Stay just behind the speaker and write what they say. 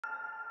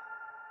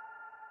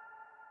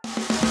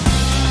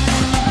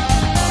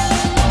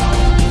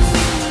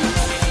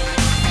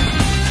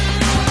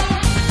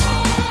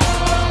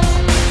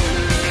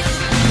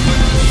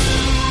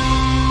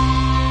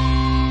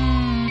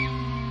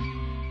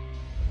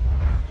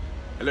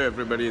Hello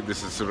everybody,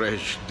 this is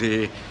Suresh.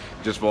 They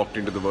just walked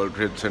into the World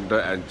Trade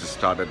Center and just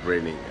started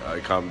raining. I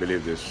can't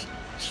believe this.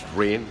 It's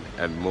rain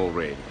and more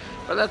rain.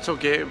 But that's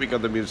okay. We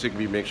got the music.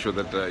 We make sure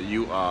that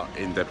you are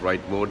in that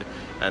right mood.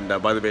 And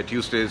by the way,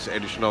 Tuesday's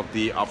edition of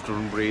the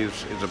Afternoon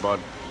Breeze is about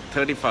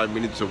 35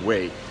 minutes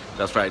away.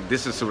 That's right.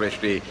 This is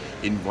Suresh Day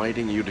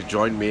inviting you to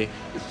join me.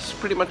 It's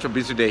pretty much a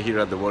busy day here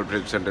at the World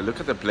Trade Center. Look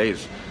at the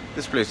place.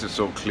 This place is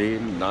so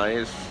clean,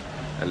 nice,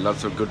 and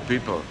lots of good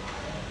people.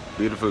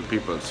 Beautiful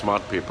people,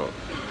 smart people.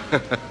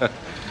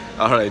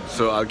 Alright,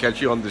 so I'll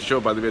catch you on the show.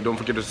 By the way, don't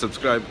forget to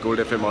subscribe Gold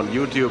FM on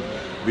YouTube,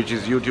 which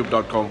is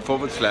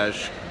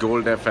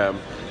youtube.com/Gold FM.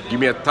 Give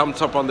me a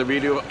thumbs up on the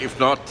video. If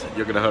not,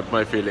 you're gonna hurt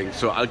my feelings.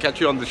 So I'll catch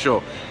you on the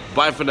show.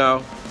 Bye for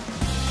now.